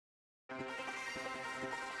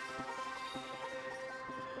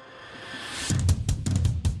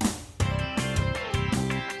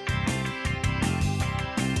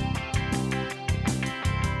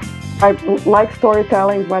I like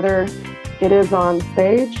storytelling, whether it is on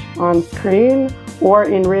stage, on screen, or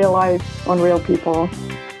in real life, on real people.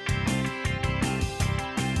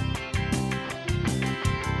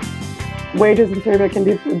 Wages in Serbia can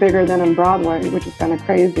be bigger than on Broadway, which is kind of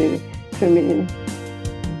crazy to me.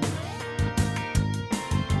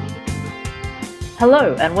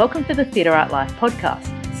 Hello, and welcome to the Theatre Art Life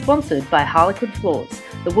podcast, sponsored by Harlequin Floors,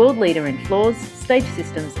 the world leader in floors, stage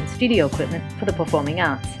systems, and studio equipment for the performing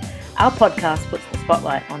arts. Our podcast puts the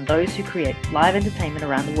spotlight on those who create live entertainment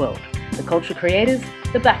around the world, the cultural creators,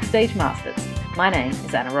 the backstage masters. My name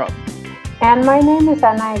is Anna Robb. And my name is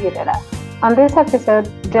Anna Aguilera. On this episode,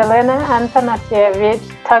 Jelena Antanasievich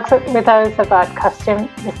talks with us about costume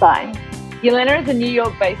design. Jelena is a New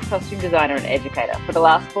York-based costume designer and educator. For the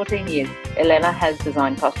last 14 years, Jelena has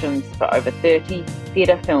designed costumes for over 30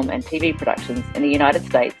 theatre, film and TV productions in the United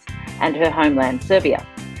States and her homeland, Serbia.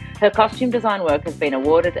 Her costume design work has been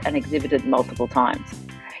awarded and exhibited multiple times.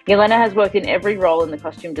 Jelena has worked in every role in the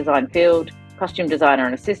costume design field: costume designer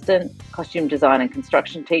and assistant, costume design and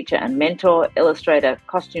construction teacher and mentor, illustrator,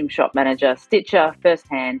 costume shop manager, stitcher,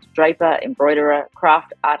 first-hand, draper, embroiderer,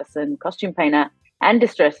 craft artisan, costume painter, and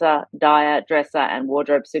distresser, dyer, dresser, and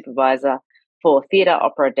wardrobe supervisor for theatre,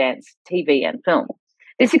 opera, dance, TV, and film.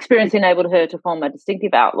 This experience enabled her to form a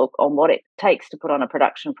distinctive outlook on what it takes to put on a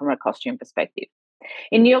production from a costume perspective.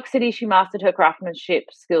 In New York City, she mastered her craftsmanship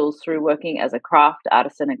skills through working as a craft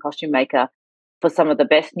artisan and costume maker for some of the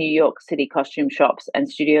best New York City costume shops and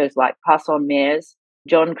studios like Passon Mayers,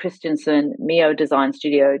 John Christensen, Mio Design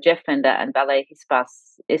Studio, Jeff Fender, and Ballet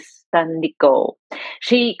Hispanico.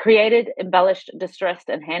 She created, embellished, distressed,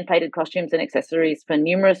 and hand-painted costumes and accessories for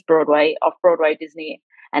numerous Broadway, off-Broadway, Disney,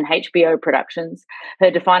 and HBO productions. Her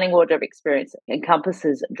defining wardrobe experience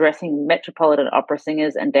encompasses dressing Metropolitan Opera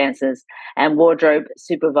singers and dancers and wardrobe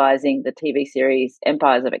supervising the TV series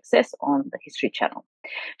Empires of Excess on the History Channel.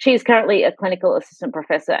 She is currently a clinical assistant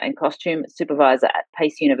professor and costume supervisor at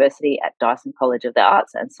Pace University at Dyson College of the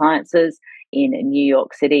Arts and Sciences in New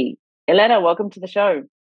York City. Jelena, welcome to the show.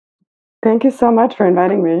 Thank you so much for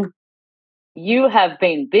inviting me. You have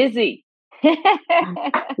been busy.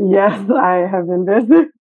 Yes, I have been busy.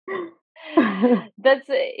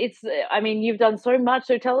 You've done so much.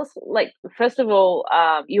 So tell us, first of all,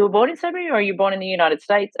 you were born in Serbia or are you born in the United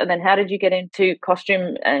States? And then how did you get into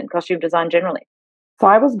costume and costume design generally? So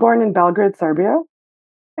I was born in Belgrade, Serbia,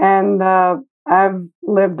 and I've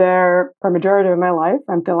lived there for the majority of my life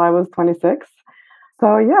until I was 26.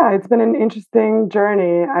 So yeah, it's been an interesting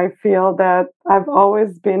journey. I feel that I've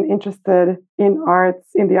always been interested in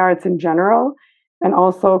the arts in general, and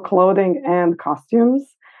also clothing and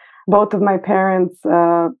costumes. Both of my parents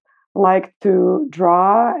liked to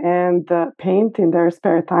draw and paint in their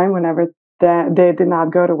spare time whenever they did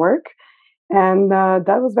not go to work. And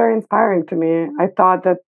that was very inspiring to me. I thought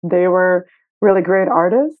that they were really great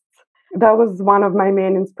artists. That was one of my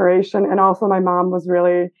main inspiration. And also my mom was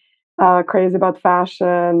really crazy about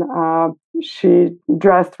fashion. She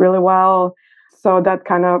dressed really well. So that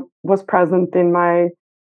kind of was present in my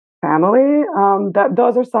family.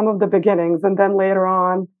 Those are some of the beginnings. And then later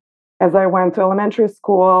on, as I went to elementary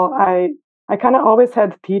school, I kind of always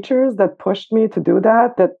had teachers that pushed me to do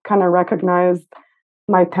that kind of recognized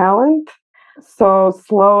my talent. So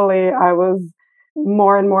slowly I was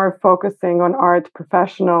more and more focusing on art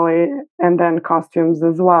professionally and then costumes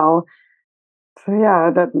as well. So yeah,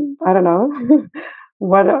 I don't know.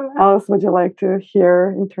 What else would you like to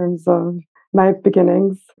hear in terms of my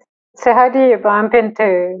beginnings? So how do you bump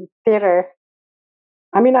into theater?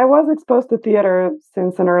 I mean, I was exposed to theater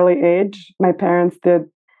since an early age. My parents did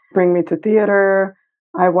bring me to theater.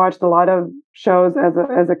 I watched a lot of shows as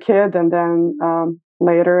a kid, and then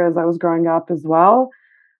later as I was growing up as well.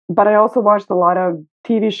 But I also watched a lot of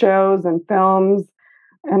TV shows and films,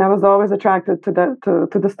 and I was always attracted to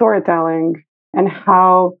the storytelling and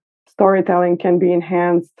how storytelling can be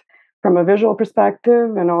enhanced from a visual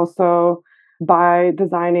perspective, and also by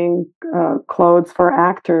designing clothes for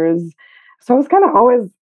actors. So I was kind of always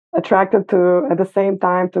attracted to, at the same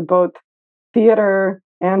time, to both theater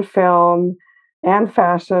and film and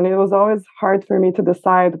fashion. It was always hard for me to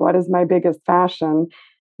decide what is my biggest passion,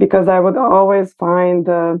 because I would always find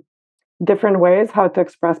different ways how to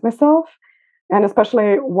express myself. And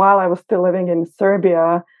especially while I was still living in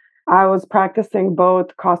Serbia, I was practicing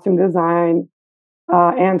both costume design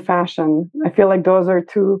and fashion. I feel like those are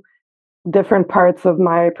two different parts of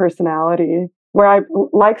my personality, where I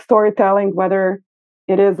like storytelling, whether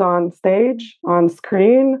it is on stage, on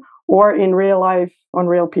screen, or in real life, on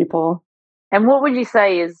real people. And what would you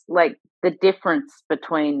say is like the difference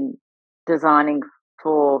between designing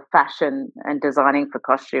for fashion and designing for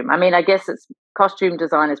costume? I mean, I guess it's costume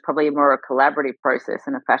design is probably more a collaborative process,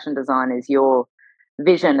 and a fashion design is your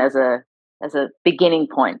vision as a beginning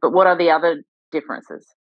point. But what are the other differences?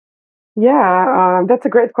 Yeah, that's a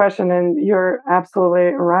great question, and you're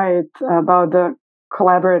absolutely right about the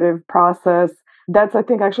collaborative process. That's, I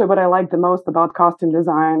think, actually what I like the most about costume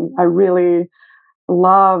design. I really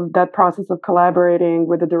love that process of collaborating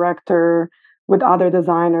with the director, with other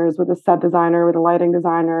designers, with the set designer, with the lighting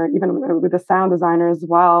designer, even with the sound designer as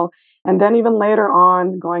well. And then even later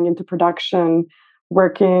on, going into production,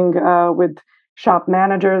 working with shop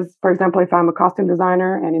managers. For example, if I'm a costume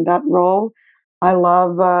designer and in that role, I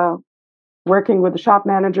love working with the shop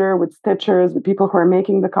manager, with stitchers, with people who are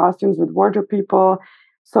making the costumes, with wardrobe people.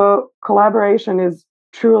 So collaboration is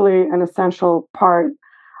truly an essential part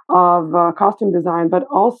of costume design, but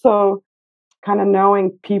also kind of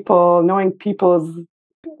knowing people, knowing people's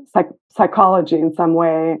psychology in some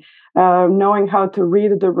way, knowing how to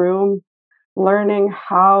read the room, learning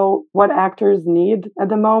what actors need at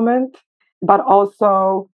the moment, but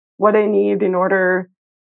also what they need in order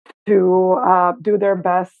to do their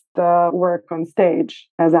best work on stage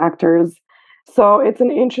as actors. So it's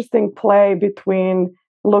an interesting play between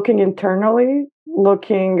looking internally,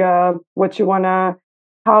 looking what you want to,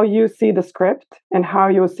 how you see the script and how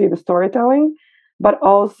you see the storytelling, but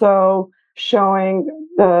also showing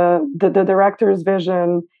the director's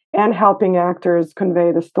vision and helping actors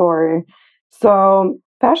convey the story. So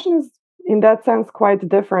fashion is in that sense quite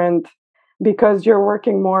different because you're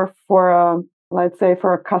working more for a, let's say,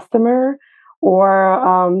 for a customer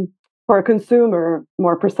or for a consumer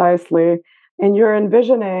more precisely, and you're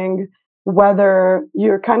envisioning whether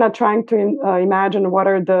you're kind of trying to imagine what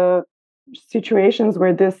are the situations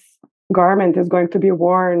where this garment is going to be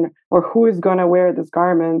worn or who is going to wear this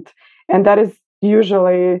garment, and that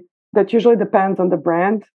usually depends on the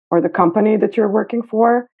brand or the company that you're working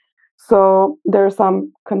for. So there are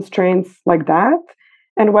some constraints like that,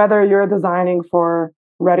 and whether you're designing for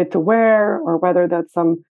ready to wear or whether that's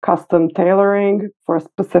some custom tailoring for a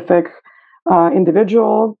specific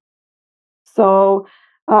individual. So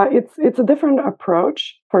it's a different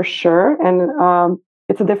approach for sure, and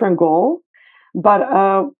it's a different goal.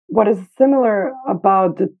 But what is similar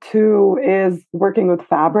about the two is working with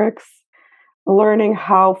fabrics, learning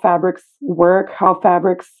how fabrics work, how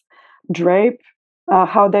fabrics drape,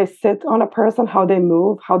 how they sit on a person, how they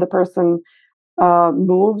move, how the person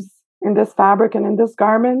moves in this fabric and in this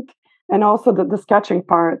garment. And also the sketching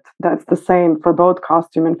part, that's the same for both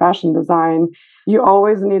costume and fashion design. You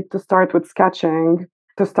always need to start with sketching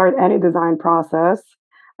to start any design process.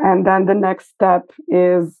 And then the next step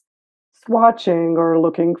is swatching or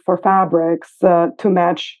looking for fabrics to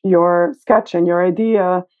match your sketch and your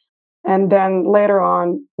idea. And then later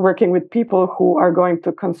on, working with people who are going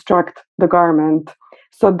to construct the garment.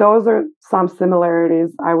 So those are some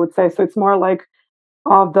similarities, I would say. So it's more like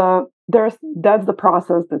that's the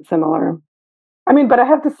process that's similar. I mean, but I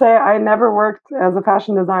have to say I never worked as a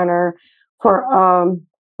fashion designer for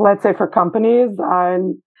let's say for companies.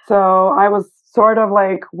 So I was sort of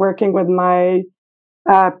like working with my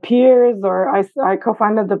peers, or I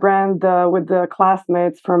co-founded the brand with the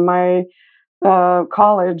classmates from my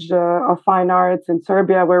college of fine arts in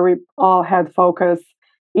Serbia, where we all had focus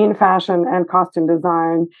in fashion and costume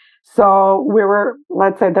design. So we were,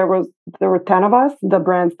 let's say there were 10 of us. The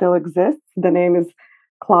brand still exists. The name is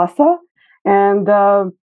Klasa. And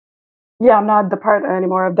yeah, I'm not the part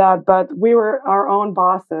anymore of that, but we were our own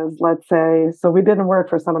bosses, let's say. So we didn't work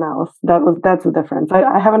for someone else. That's the difference.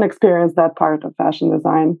 I haven't experienced that part of fashion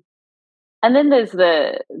design. And then there's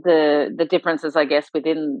the differences, I guess,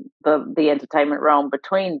 within the entertainment realm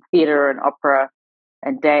between theatre and opera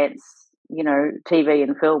and dance, TV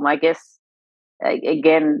and film. I guess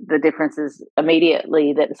again, the differences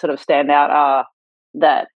immediately that sort of stand out are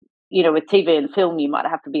that with TV and film, you might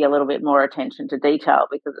have to be a little bit more attention to detail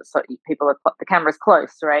because it's like the camera's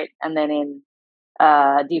close, right? And then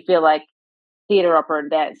do you feel like theatre, opera, and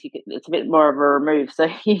dance, it's a bit more of a remove, so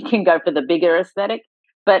you can go for the bigger aesthetic?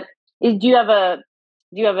 But do you have a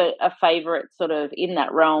favorite sort of in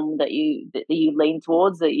that realm that you lean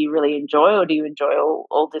towards, that you really enjoy, or do you enjoy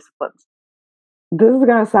all disciplines? This is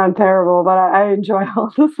going to sound terrible, but I enjoy all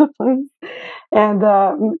disciplines. And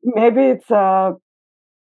maybe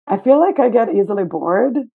I feel like I get easily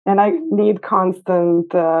bored and I need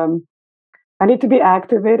I need to be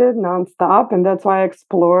activated nonstop. And that's why I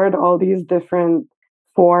explored all these different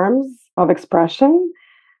forms of expression.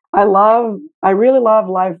 I really love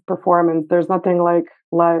live performance. There's nothing like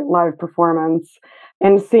live performance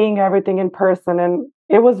and seeing everything in person. And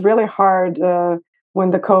it was really hard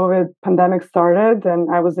when the COVID pandemic started,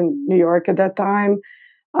 and I was in New York at that time.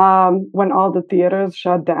 When all the theaters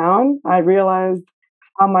shut down, I realized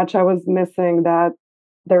how much I was missing that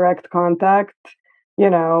direct contact,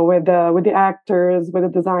 with the actors, with the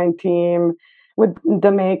design team, with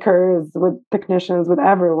the makers, with technicians, with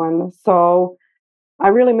everyone. So I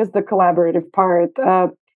really miss the collaborative part.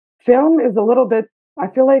 Film is a little bit. I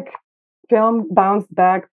feel like film bounced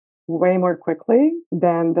back way more quickly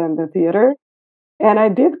than the theater. And I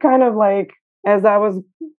did kind of like as I was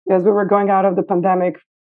as we were going out of the pandemic,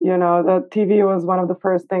 the TV was one of the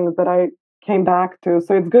first things that I came back to.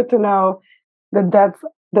 So it's good to know that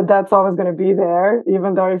that's always going to be there,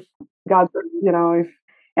 even though if God, if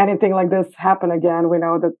anything like this happen again, we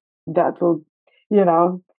know that will, you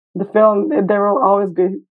know, the film there will always be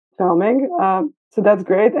filming. So that's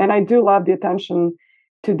great, and I do love the attention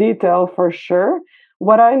to detail for sure.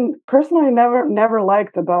 What I personally never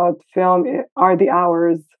liked about film are the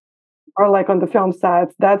hours, or like on the film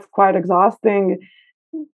sets. That's quite exhausting.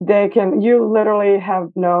 You literally have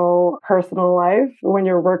no personal life when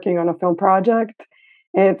you're working on a film project.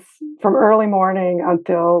 It's from early morning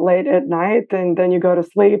until late at night, and then you go to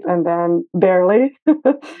sleep, and then barely.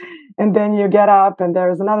 And then you get up, and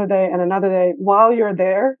there's another day and another day. While you're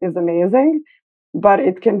there is amazing, but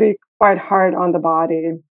it can be quite hard on the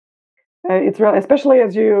body. It's real, especially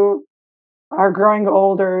as you are growing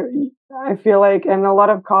older. I feel like, and a lot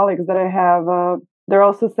of colleagues that I have, they're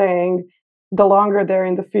also saying the longer they're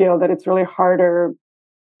in the field, that it's really harder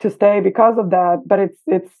to stay because of that. But it's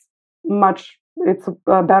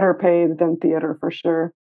better paid than theater for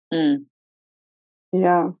sure. Mm.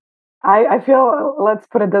 Yeah, I feel. Let's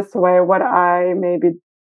put it this way: what I maybe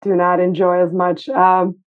do not enjoy as much.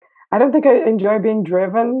 I don't think I enjoy being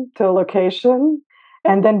driven to a location,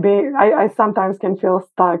 and then I sometimes can feel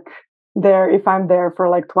stuck there if I'm there for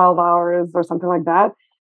like 12 hours or something like that.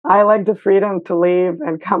 I like the freedom to leave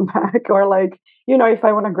and come back, or like, if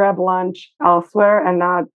I want to grab lunch elsewhere and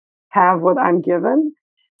not have what I'm given.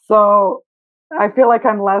 So I feel like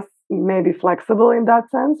I'm less maybe flexible in that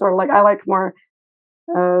sense, or like I like more.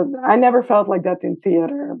 I never felt like that in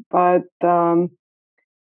theater, but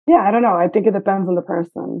yeah, I don't know. I think it depends on the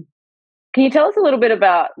person. Can you tell us a little bit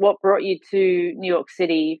about what brought you to New York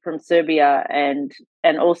City from Serbia, and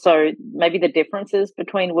also maybe the differences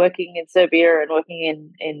between working in Serbia and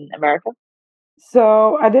working in America?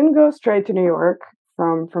 So I didn't go straight to New York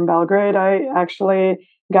from Belgrade. I actually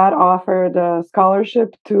got offered a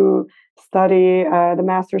scholarship to study the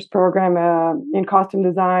master's program in costume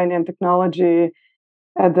design and technology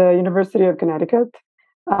at the University of Connecticut.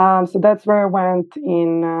 So that's where I went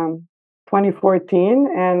in 2014,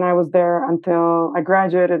 and I was there until I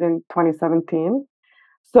graduated in 2017.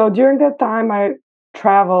 So during that time, I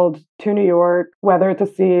traveled to New York, whether to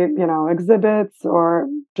see, exhibits or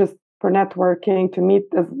just for networking, to meet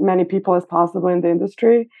as many people as possible in the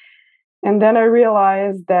industry. And then I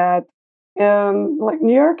realized that, like,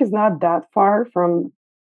 New York is not that far from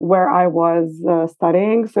where I was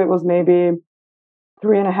studying. So it was maybe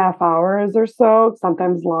 3.5 hours or so,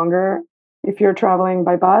 sometimes longer if you're traveling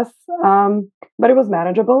by bus. But it was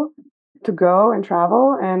manageable to go and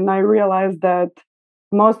travel. And I realized that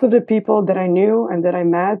most of the people that I knew and that I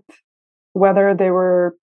met, whether they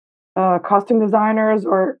were costume designers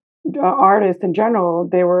or artists in general,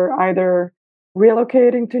 they were either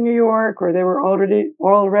relocating to New York or they were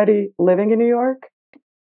already living in New York.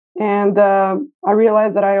 And I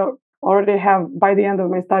realized that I already have, by the end of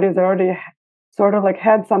my studies, I already sort of like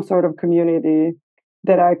had some sort of community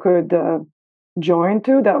that I could join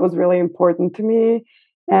to. That was really important to me.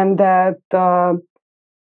 And that,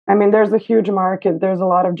 I mean, there's a huge market. There's a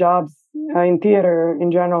lot of jobs in theater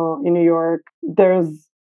in general in New York. There's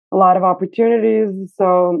a lot of opportunities.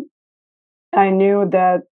 So I knew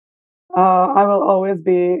that I will always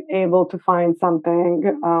be able to find something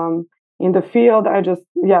in the field.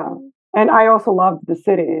 Yeah. And I also loved the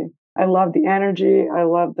city. I love the energy. I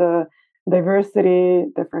love the diversity,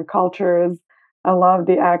 different cultures. I love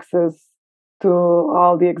the access to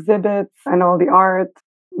all the exhibits and all the art.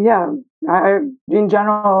 Yeah, in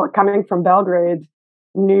general, coming from Belgrade,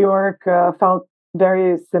 New York felt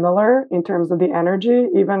very similar in terms of the energy,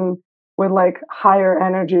 even with like higher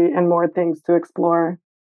energy and more things to explore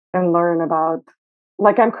and learn about.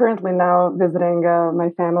 Like I'm currently now visiting my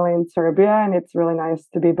family in Serbia, and it's really nice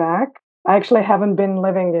to be back. I actually haven't been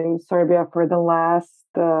living in Serbia for the last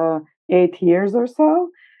 8 years or so.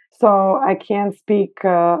 So I can't speak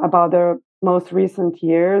about the most recent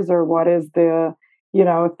years or what is the,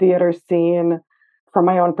 theater scene from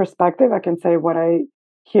my own perspective. I can say what I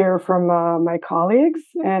hear from my colleagues,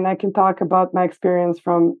 and I can talk about my experience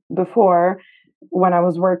from before. when I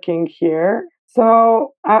was working here.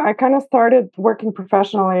 So I kind of started working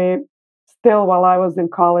professionally still while I was in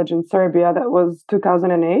college in Serbia. That was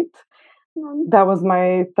 2008. That was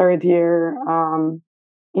my third year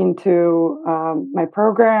into my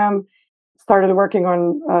program. Started working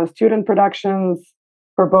on student productions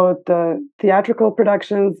for both the theatrical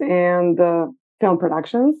productions and the film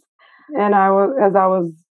productions. And as I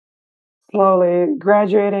was slowly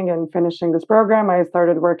graduating and finishing this program, I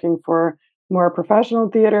started working for more professional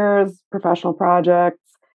theaters, professional projects,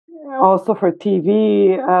 also for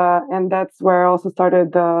TV. And that's where I also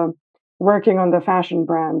started working on the fashion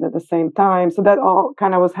brand at the same time. So that all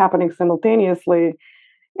kind of was happening simultaneously.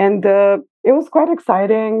 And it was quite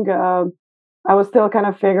exciting. I was still kind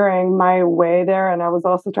of figuring my way there, and I was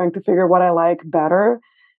also trying to figure what I like better.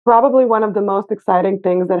 Probably one of the most exciting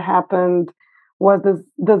things that happened was this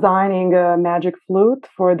designing a magic flute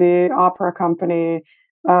for the opera company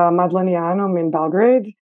Madlenianum in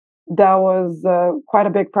Belgrade. That was quite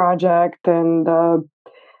a big project, and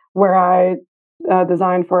where I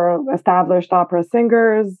designed for established opera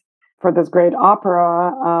singers for this great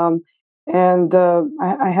opera. And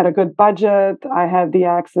I had a good budget. I had the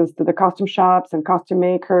access to the costume shops and costume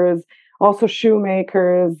makers, also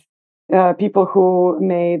shoemakers, people who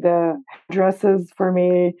made dresses for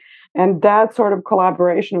me. And that sort of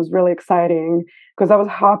collaboration was really exciting because I was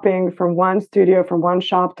hopping from one studio, from one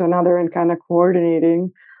shop to another, and kind of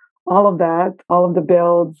coordinating all of that, all of the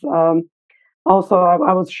builds. Also,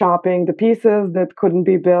 I was shopping the pieces that couldn't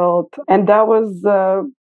be built. And that was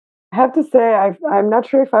I have to say, I'm not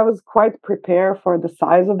sure if I was quite prepared for the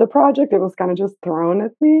size of the project. It was kind of just thrown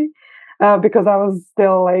at me because I was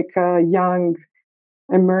still like a young,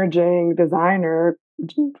 emerging designer,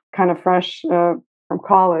 kind of fresh from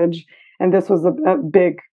college. And this was a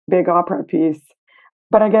big, big opera piece.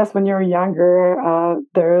 But I guess when you're younger,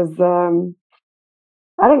 there's,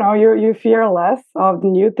 I don't know, you fear less of the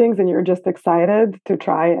new things and you're just excited to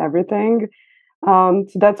try everything. So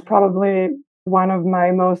that's probably one of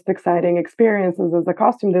my most exciting experiences as a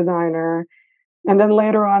costume designer. And then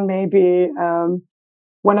later on, maybe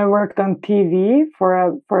when I worked on TV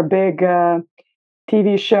for a big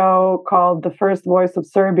TV show called The First Voice of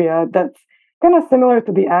Serbia, that's kind of similar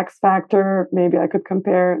to the X Factor. Maybe I could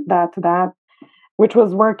compare that to that, which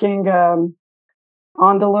was working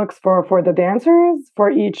on the looks for the dancers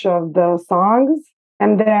for each of the songs.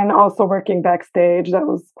 And then also working backstage, that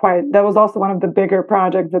was also one of the bigger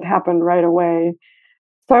projects that happened right away.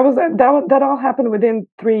 So that all happened within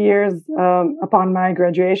 3 years upon my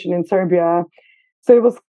graduation in Serbia. So it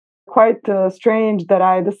was quite strange that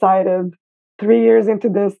I decided 3 years into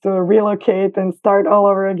this to relocate and start all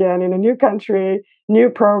over again in a new country, new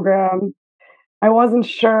program. I wasn't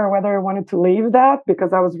sure whether I wanted to leave that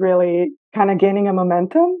because I was really kind of gaining a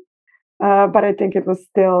momentum. But I think it was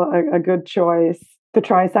still a good choice to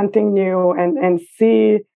try something new and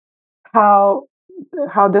see how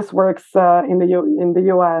this works in the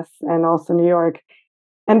US and also New York.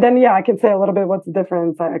 And then yeah, I can say a little bit what's the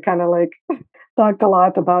difference. I kind of like talked a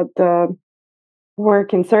lot about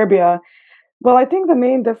work in Serbia. Well, I think the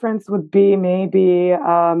main difference would be maybe,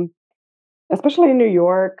 especially in New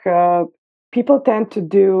York, people tend to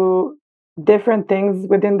do different things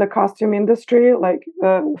within the costume industry. Like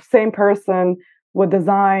same person would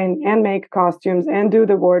design and make costumes and do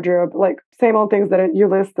the wardrobe, like same old things that you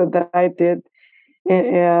listed that I did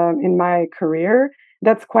in my career.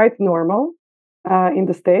 That's quite normal in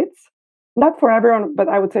the States. Not for everyone, but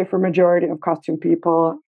I would say for majority of costume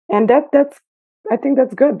people. And that's I think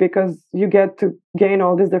that's good because you get to gain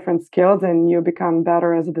all these different skills and you become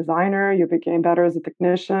better as a designer, you became better as a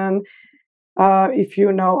technician. If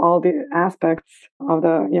you know all the aspects of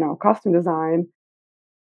the costume design.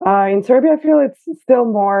 In Serbia, I feel it's still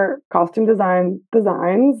more costume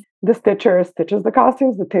designs. The stitcher stitches the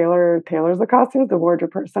costumes, the tailor tailors the costumes, the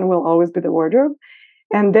wardrobe person will always be the wardrobe.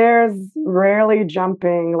 And there's rarely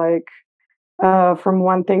jumping like from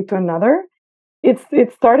one thing to another.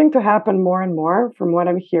 It's starting to happen more and more from what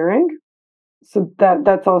I'm hearing. So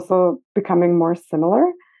that's also becoming more similar.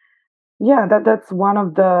 Yeah, that's one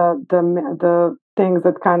of the things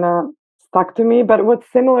that kind of stuck to me. But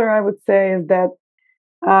what's similar, I would say, is that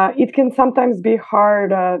it can sometimes be hard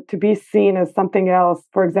to be seen as something else.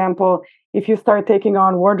 For example, if you start taking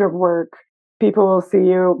on wardrobe work, people will see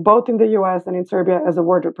you both in the US and in Serbia as a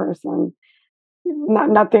wardrobe person.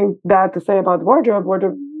 Nothing bad to say about wardrobe.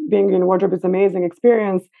 Being in wardrobe is an amazing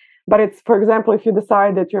experience. But it's, for example, if you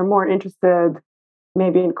decide that you're more interested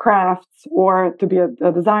maybe in crafts or to be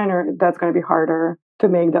a designer, that's going to be harder to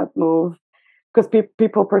make that move because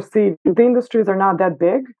people perceive the industries are not that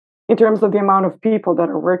big in terms of the amount of people that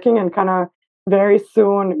are working and kind of very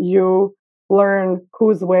soon you learn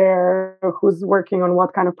who's where, who's working on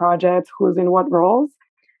what kind of projects, who's in what roles.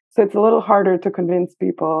 So it's a little harder to convince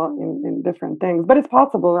people in different things, but it's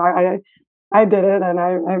possible. I did it, and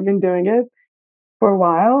I've been doing it for a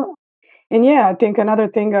while. And yeah, I think another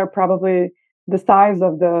thing are probably the size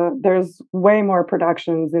of there's way more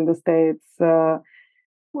productions in the States,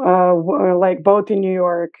 like both in New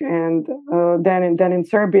York and then in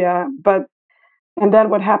Serbia. And then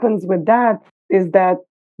what happens with that is that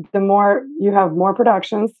the more you have more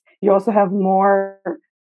productions, you also have more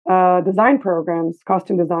design programs,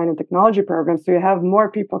 costume design and technology programs. So you have more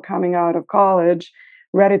people coming out of college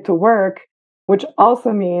ready to work, which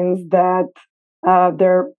also means that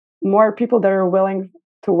there are more people that are willing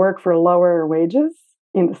to work for lower wages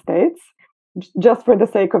in the States just for the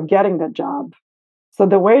sake of getting that job. So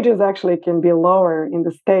the wages actually can be lower in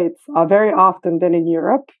the States very often than in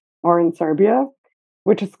Europe or in Serbia,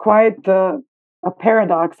 which is quite a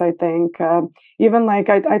paradox, I think. Even like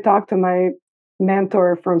I talked to my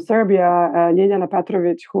mentor from Serbia, Ljiljana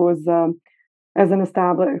Petrovic, who's an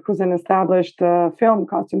established film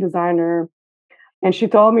costume designer, and she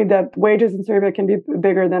told me that wages in Serbia can be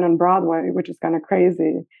bigger than on Broadway, which is kind of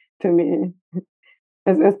crazy to me.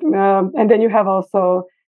 And then you have also,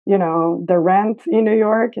 the rent in New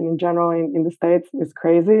York and in general in the States is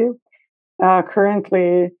crazy.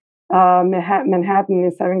 Currently, Manhattan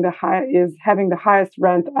is having the highest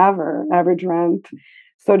rent ever, average rent.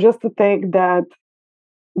 So just to think that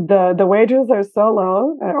the wages are so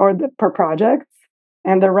low, per project,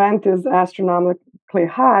 and the rent is astronomically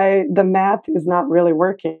high, the math is not really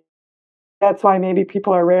working. That's why maybe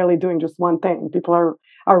people are rarely doing just one thing. People are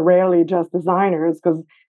rarely just designers, because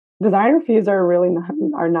designer fees are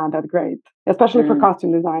not that great, especially for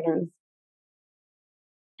costume designers.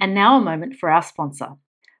 And now a moment for our sponsor.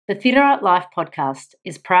 The Theatre Art Life podcast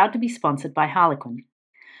is proud to be sponsored by Harlequin.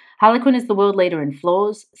 Harlequin is the world leader in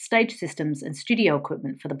floors, stage systems, and studio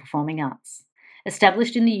equipment for the performing arts.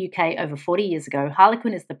 Established in the UK over 40 years ago,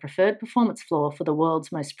 Harlequin is the preferred performance floor for the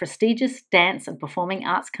world's most prestigious dance and performing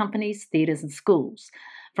arts companies, theatres, and schools,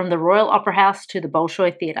 from the Royal Opera House to the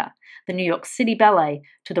Bolshoi Theatre, the New York City Ballet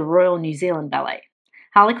to the Royal New Zealand Ballet.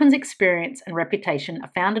 Harlequin's experience and reputation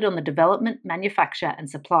are founded on the development, manufacture, and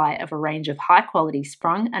supply of a range of high-quality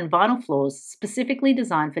sprung and vinyl floors specifically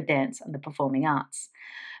designed for dance and the performing arts.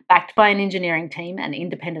 Backed by an engineering team and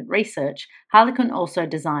independent research, Harlequin also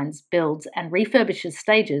designs, builds, and refurbishes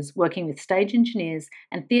stages, working with stage engineers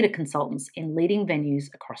and theatre consultants in leading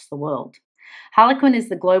venues across the world. Harlequin is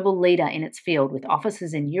the global leader in its field, with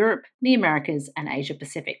offices in Europe, the Americas, and Asia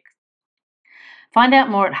Pacific. Find out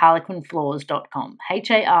more at harlequinfloors.com,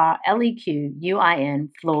 HARLEQUIN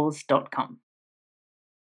floors.com.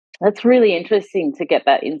 That's really interesting to get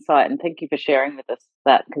that insight, and thank you for sharing with us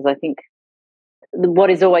that, because I think what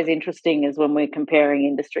is always interesting is when we're comparing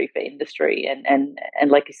industry for industry, and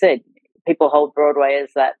like you said, people hold Broadway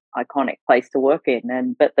as that iconic place to work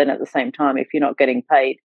in, but then at the same time, if you're not getting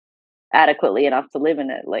paid adequately enough to live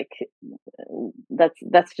in it, like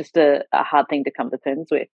that's just a hard thing to come to terms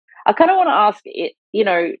with. I kind of want to ask it,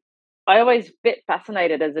 I always get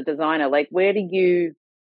fascinated as a designer, like where do you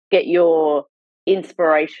get your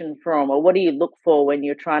inspiration from, or what do you look for when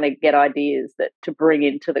you're trying to get ideas that to bring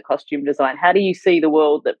into the costume design? How do you see the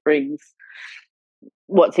world that brings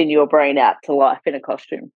what's in your brain out to life in a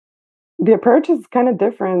costume? The approach is kind of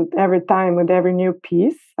different every time with every new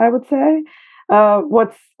piece, I would say.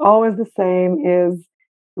 What's always the same is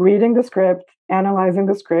reading the script, analyzing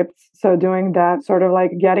the script. So doing that, sort of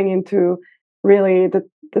like getting into really the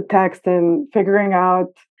text and figuring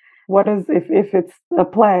out what is, if it's a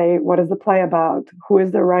play, what is the play about? Who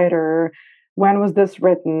is the writer? When was this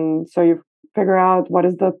written? So you figure out what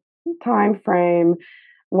is the time frame,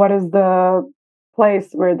 what is the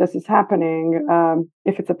place where this is happening,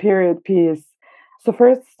 if it's a period piece. So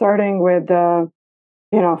first starting with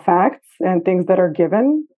facts and things that are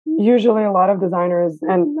given. Usually a lot of designers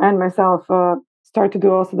and myself start to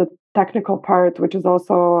do also the technical part, which is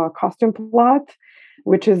also a costume plot,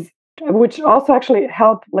 which also actually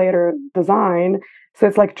help later design. So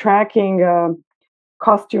it's like tracking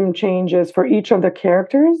costume changes for each of the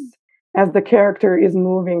characters. As the character is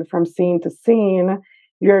moving from scene to scene,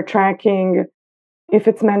 you're tracking if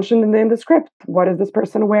it's mentioned in the script. What is this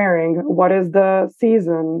person wearing? What is the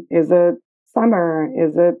season? Is it summer?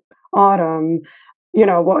 Is it autumn?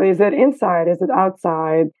 What is it inside? Is it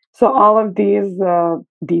outside? So all of these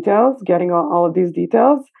details, getting all of these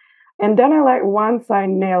details. And then once I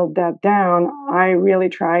nailed that down, I really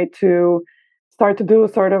try to start to do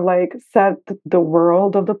sort of like set the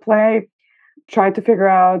world of the play, try to figure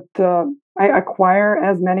out, I acquire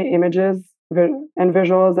as many images and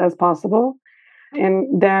visuals as possible.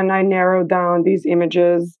 And then I narrow down these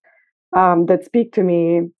images that speak to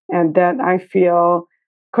me and that I feel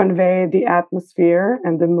convey the atmosphere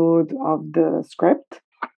and the mood of the script.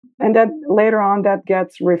 And that later on, that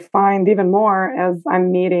gets refined even more as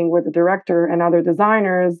I'm meeting with the director and other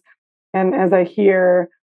designers. And as I hear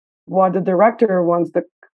what the director wants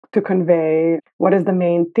to convey, what is the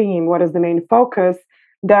main theme, what is the main focus,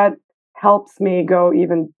 that helps me go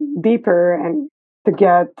even deeper and to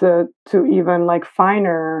get to even like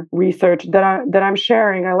finer research that I'm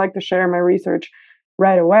sharing. I like to share my research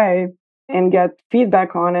right away and get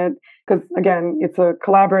feedback on it because again, it's a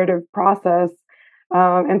collaborative process.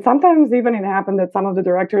 And sometimes even it happened that some of the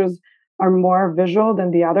directors are more visual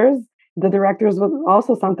than the others. The directors will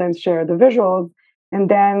also sometimes share the visuals, and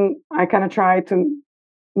then I kind of try to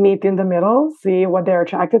meet in the middle, see what they're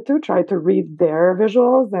attracted to, try to read their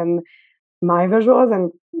visuals and my visuals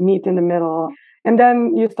and meet in the middle. And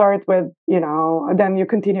then you start with, then you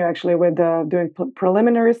continue actually with doing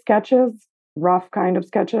preliminary sketches, rough kind of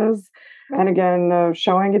sketches. And again,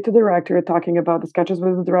 showing it to the director, talking about the sketches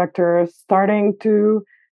with the director, starting to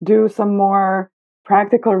do some more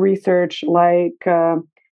practical research, like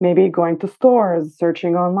maybe going to stores,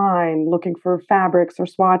 searching online, looking for fabrics or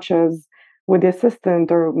swatches with the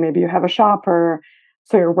assistant, or maybe you have a shopper.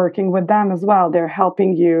 So you're working with them as well. They're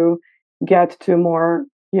helping you get to more,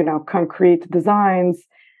 concrete designs.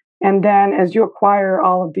 And then as you acquire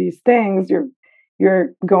all of these things,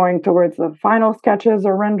 you're going towards the final sketches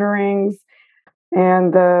or renderings.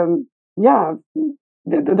 And the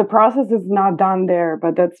process is not done there,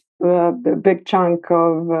 but that's a big chunk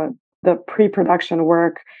of the pre-production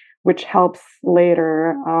work, which helps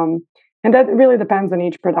later. And that really depends on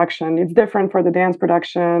each production. It's different for the dance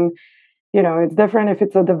production. It's different if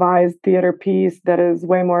it's a devised theater piece that is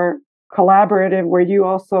way more collaborative, where you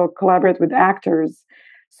also collaborate with actors.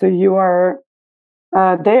 So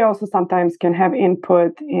they also sometimes can have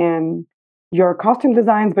input in your costume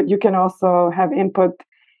designs, but you can also have input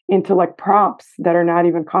into like props that are not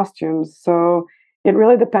even costumes. So it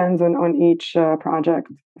really depends on each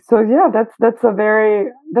project. So yeah, that's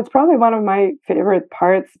probably one of my favorite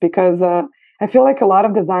parts, because I feel like a lot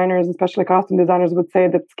of designers, especially costume designers, would say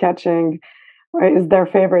that sketching is their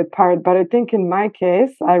favorite part. But I think in my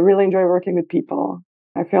case, I really enjoy working with people.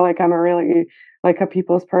 I feel like I'm a really like a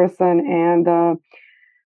people's person, and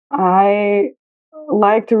I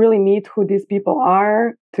like to really meet who these people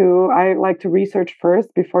are. I like to research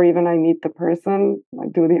first before even I meet the person,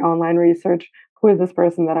 like do the online research. Who is this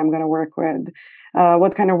person that I'm going to work with?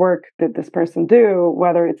 What kind of work did this person do?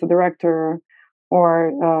 Whether it's a director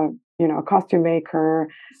or a costume maker,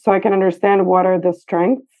 so I can understand what are the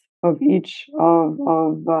strengths of each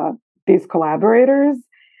of these collaborators,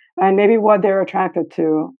 and maybe what they're attracted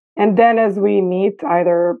to. And then as we meet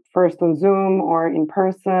either first on Zoom or in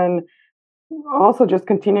person, also just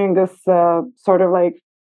continuing this sort of like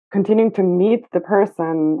continuing to meet the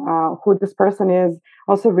person, who this person is,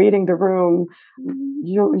 also reading the room,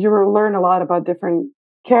 you learn a lot about different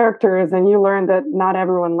characters, and you learn that not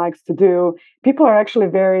everyone likes to do. People are actually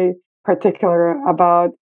very particular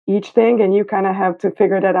about each thing, and you kind of have to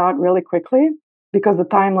figure that out really quickly because the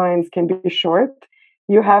timelines can be short.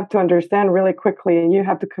 You have to understand really quickly, and you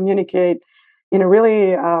have to communicate in a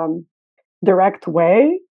really direct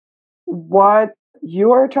way what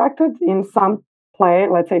you are attracted in some play.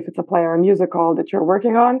 Let's say if it's a play or a musical that you're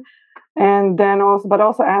working on, and then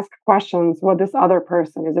also ask questions what this other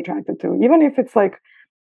person is attracted to, even if it's like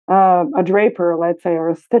a draper, let's say, or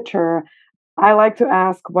a stitcher. I like to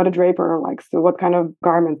ask what a draper likes to, what kind of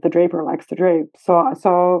garments the draper likes to drape.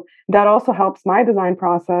 So that also helps my design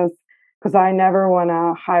process, because I never want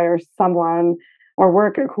to hire someone or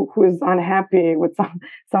work who is unhappy with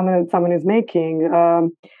someone is making.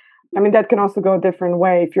 I mean, that can also go a different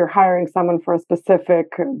way. If you're hiring someone for a specific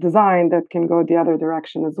design, that can go the other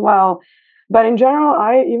direction as well. But in general,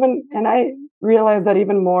 I realize that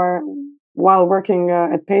even more while working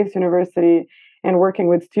at Pace University and working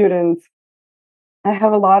with students. I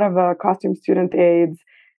have a lot of costume student aides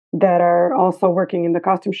that are also working in the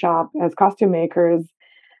costume shop as costume makers.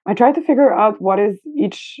 I try to figure out what is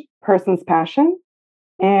each person's passion,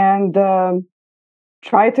 and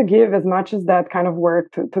try to give as much as that kind of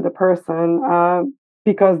work to the person,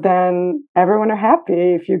 because then everyone are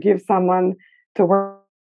happy. If you give someone to work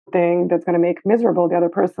thing that's going to make miserable the other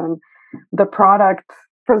person, the product,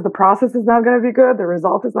 first, the process is not going to be good, the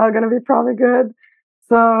result is not going to be probably good.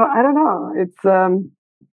 So I don't know. It's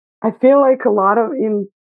I feel like a lot of in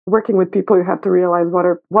working with people, you have to realize what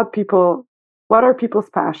are people's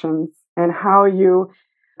passions, and how you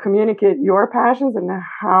communicate your passions, and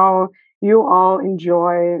how you all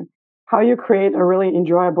enjoy, how you create a really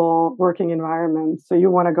enjoyable working environment. So you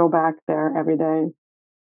want to go back there every day,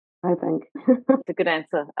 I think. That's a good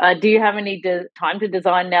answer. Do you have any time to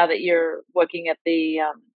design now that you're working at the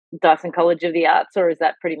Dyson College of the Arts, or is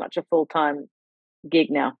that pretty much a full-time gig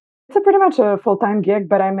now? It's pretty much a full-time gig,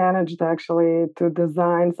 but I managed actually to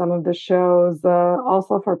design some of the shows.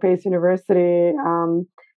 Also for Pace University,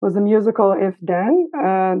 was a musical If Then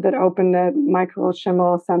that opened at Michael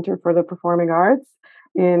Schimmel Center for the Performing Arts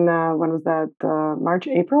in when was that? March,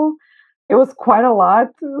 April. It was quite a lot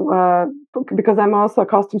because I'm also a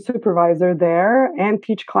costume supervisor there and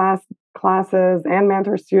teach classes and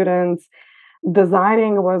mentor students.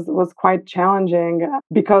 Designing was quite challenging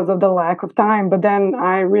because of the lack of time. But then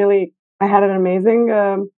I had an amazing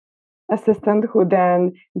assistant who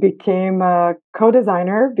then became a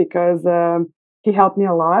co-designer because he helped me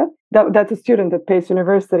a lot. That's a student at Pace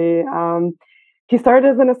University. He started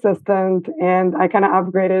as an assistant, and I kind of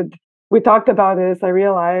upgraded. We talked about this. I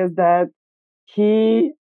realized that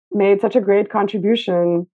he made such a great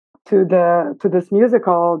contribution to this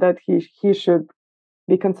musical that he should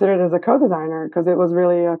be considered as a co-designer because it was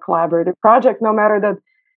really a collaborative project. No matter that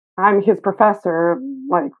I'm his professor,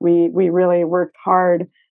 like we really worked hard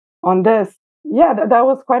on this. Yeah, that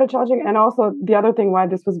was quite a challenging. And also the other thing why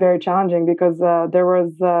this was very challenging because there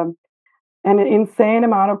was an insane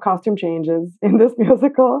amount of costume changes in this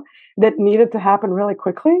musical that needed to happen really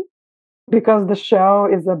quickly because the show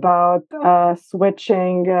is about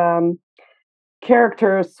switching.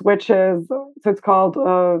 Character switches, so it's called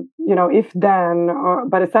if then,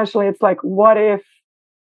 but essentially it's like what if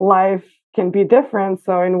life can be different.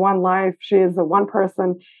 So in one life she is a one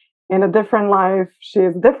person, in a different life she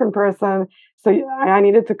is a different person. So I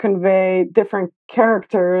needed to convey different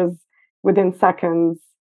characters within seconds.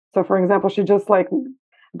 So for example, she just like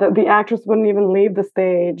the actress wouldn't even leave the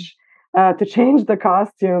stage to change the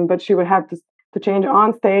costume, but she would have to change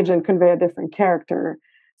on stage and convey a different character.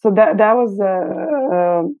 So that was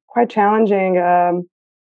quite challenging,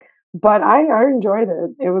 but I enjoyed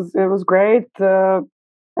it. It was great, and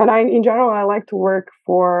in general I like to work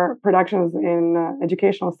for productions in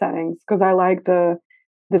educational settings because I like the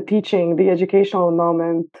teaching, the educational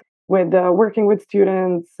moment with working with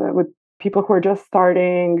students, with people who are just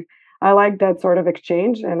starting. I like that sort of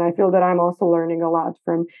exchange, and I feel that I'm also learning a lot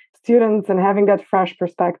from students and having that fresh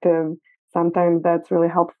perspective. Sometimes that's really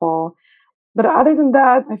helpful. But other than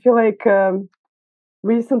that, I feel like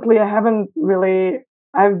recently I haven't really.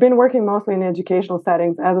 I've been working mostly in educational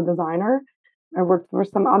settings as a designer. I worked for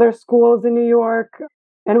some other schools in New York,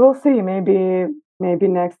 and we'll see. Maybe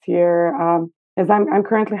next year, as I'm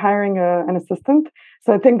currently hiring an assistant,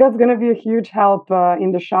 so I think that's going to be a huge help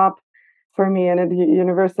in the shop for me and at the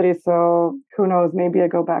university. So who knows? Maybe I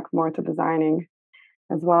go back more to designing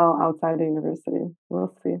as well outside the university.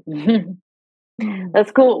 We'll see.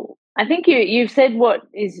 That's cool. I think you've said what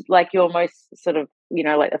is like your most sort of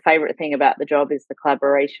like the favorite thing about the job is the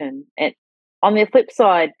collaboration. And on the flip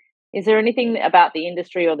side, is there anything about the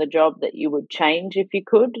industry or the job that you would change if you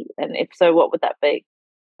could? And if so, what would that be?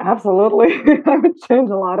 Absolutely. I would change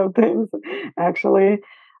a lot of things, actually.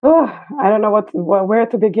 I don't know where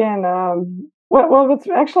to begin. Well, it's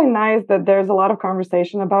actually nice that there's a lot of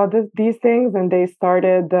conversation about these things, and they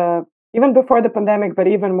started even before the pandemic, but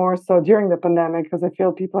even more so during the pandemic, because I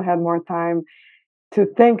feel people had more time to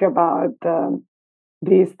think about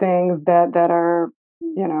these things that are,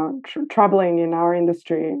 troubling in our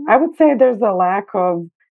industry. I would say there's a lack of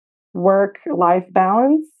work-life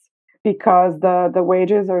balance because the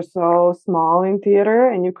wages are so small in theater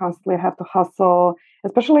and you constantly have to hustle,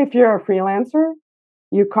 especially if you're a freelancer.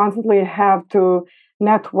 You constantly have to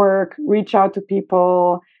network, reach out to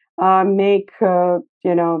people, make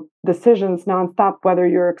decisions nonstop whether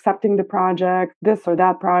you're accepting the project, this or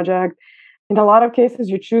that project. In a lot of cases,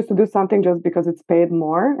 you choose to do something just because it's paid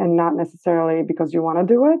more and not necessarily because you want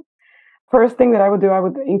to do it. First thing that I would do, I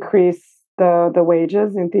would increase the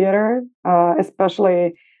wages in theater,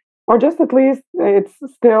 especially, or just at least, it's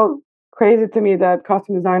still crazy to me that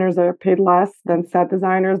costume designers are paid less than set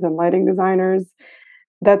designers, than lighting designers.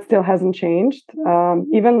 That still hasn't changed.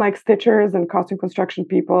 Even like stitchers and costume construction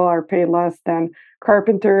people are paid less than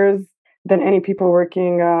carpenters, than any people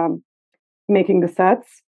working making the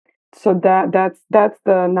sets. So that's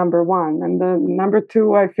the number one, and the number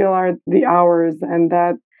two I feel are the hours, and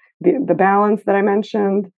that the balance that I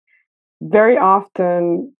mentioned. Very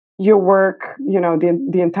often you work,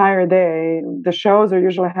 the entire day. The shows are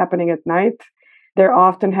usually happening at night. They're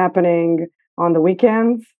often happening on the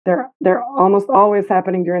weekends. They're almost always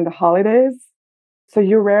happening during the holidays. So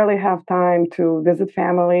you rarely have time to visit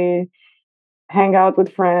family, hang out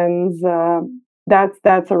with friends.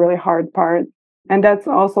 That's a really hard part. And that's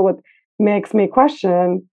also what makes me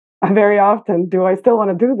question very often, do I still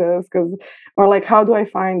want to do this? Or like, how do I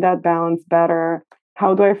find that balance better?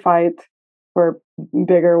 How do I fight for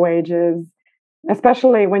bigger wages?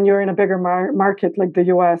 Especially when you're in a bigger market like the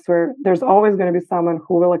US, where there's always going to be someone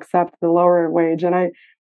who will accept the lower wage. And I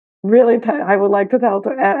really, I would like to tell to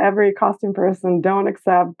every costume person, don't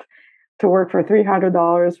accept to work for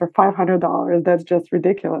 $300, for $500. That's just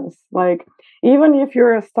ridiculous. Like, even if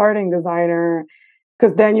you're a starting designer,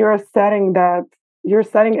 because then you're setting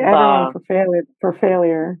everyone for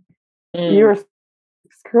failure. You're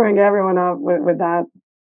screwing everyone up with that,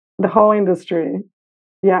 the whole industry.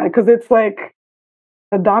 Yeah, because it's like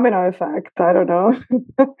a domino effect. I don't know.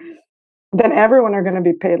 Then everyone are going to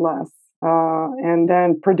be paid less. And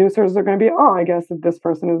then producers are going to be, oh, I guess if this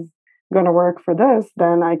person is going to work for this,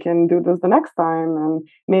 then I can do this the next time and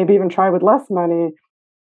maybe even try with less money.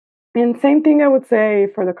 And same thing I would say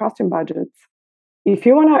for the costume budgets. If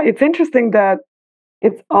you want to, it's interesting that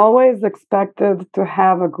it's always expected to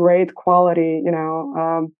have a great quality,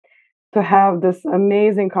 to have this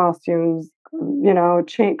amazing costumes,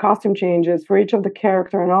 costume changes for each of the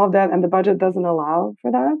character and all of that, and the budget doesn't allow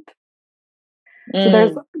for that. So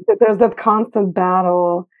there's that constant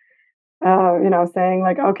battle, saying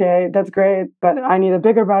like, okay, that's great, but I need a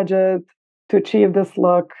bigger budget to achieve this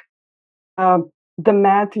look. The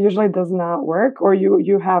math usually does not work, or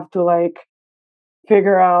you have to like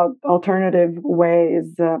figure out alternative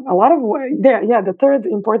ways. The third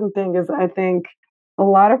important thing is, I think a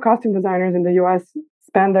lot of costume designers in the US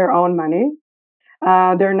spend their own money.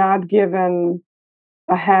 They're not given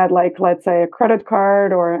ahead, like let's say a credit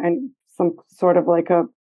card or some sort of like a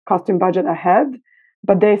costume budget ahead,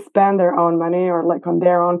 but they spend their own money or like on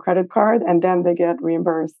their own credit card, and then they get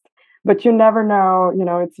reimbursed. But you never know,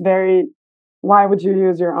 why would you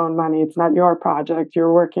use your own money? It's not your project.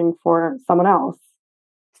 You're working for someone else.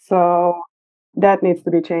 So that needs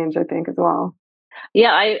to be changed, I think, as well.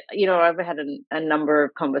 Yeah, I've had a number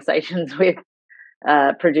of conversations with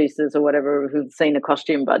producers or whatever who've seen a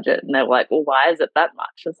costume budget, and they're like, well, why is it that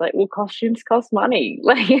much? It's like, well, costumes cost money.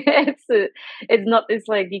 Like, it's not this,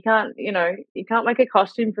 like, you can't make a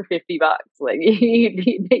costume for $50. Like, you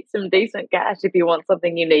need some decent cash if you want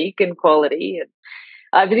something unique and quality. And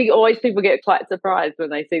I think always people get quite surprised when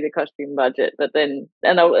they see the costume budget, but then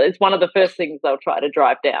it's one of the first things they'll try to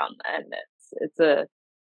drive down, and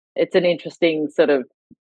it's an interesting sort of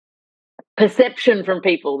perception from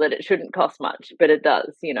people that it shouldn't cost much, but it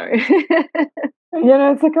does.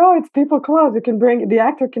 It's like, oh, it's people clothes. The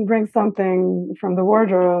actor can bring something from the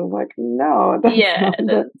wardrobe. Like, no, that's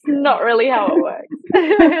not really how it works.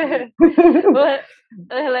 Well,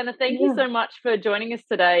 Helena, thank you so much for joining us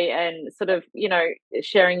today and sort of,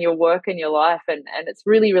 sharing your work and your life. And it's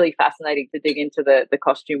really, really fascinating to dig into the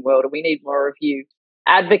costume world. And we need more of you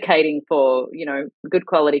advocating for, good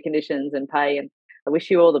quality conditions and pay. And I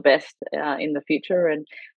wish you all the best in the future. And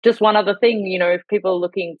just one other thing, if people are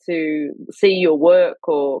looking to see your work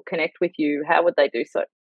or connect with you, how would they do so?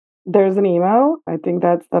 There's an email. I think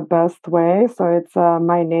that's the best way. So it's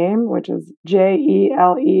my name, which is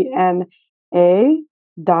JELENA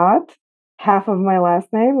dot half of my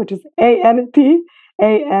last name, which is ANTANAS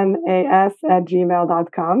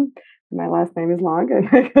 @gmail.com. My last name is long.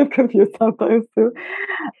 I get confused sometimes too.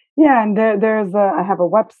 Yeah, and I have a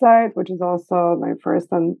website, which is also my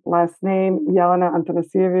first and last name, Jelena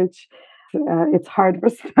Antanasievich. It's hard for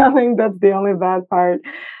spelling. That's the only bad part.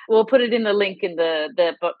 We'll put it in the link in the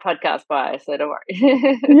podcast bio, so don't worry.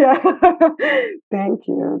 Yeah. Thank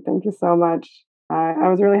you. Thank you so much. I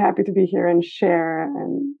was really happy to be here and share.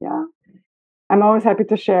 And yeah, I'm always happy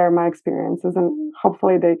to share my experiences, and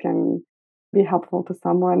hopefully they can be helpful to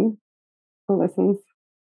someone who listens.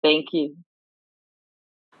 Thank you.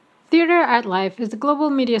 Theater at Life is a global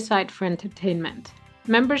media site for entertainment.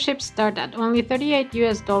 Memberships start at only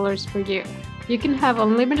 $38 per year. You can have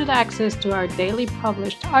unlimited access to our daily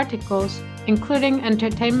published articles, including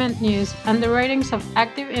entertainment news and the writings of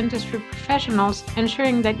active industry professionals,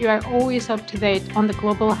 ensuring that you are always up to date on the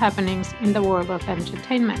global happenings in the world of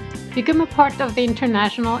entertainment. Become a part of the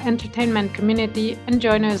international entertainment community and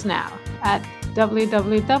join us now at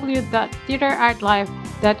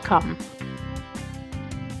www.theaterartlife.com.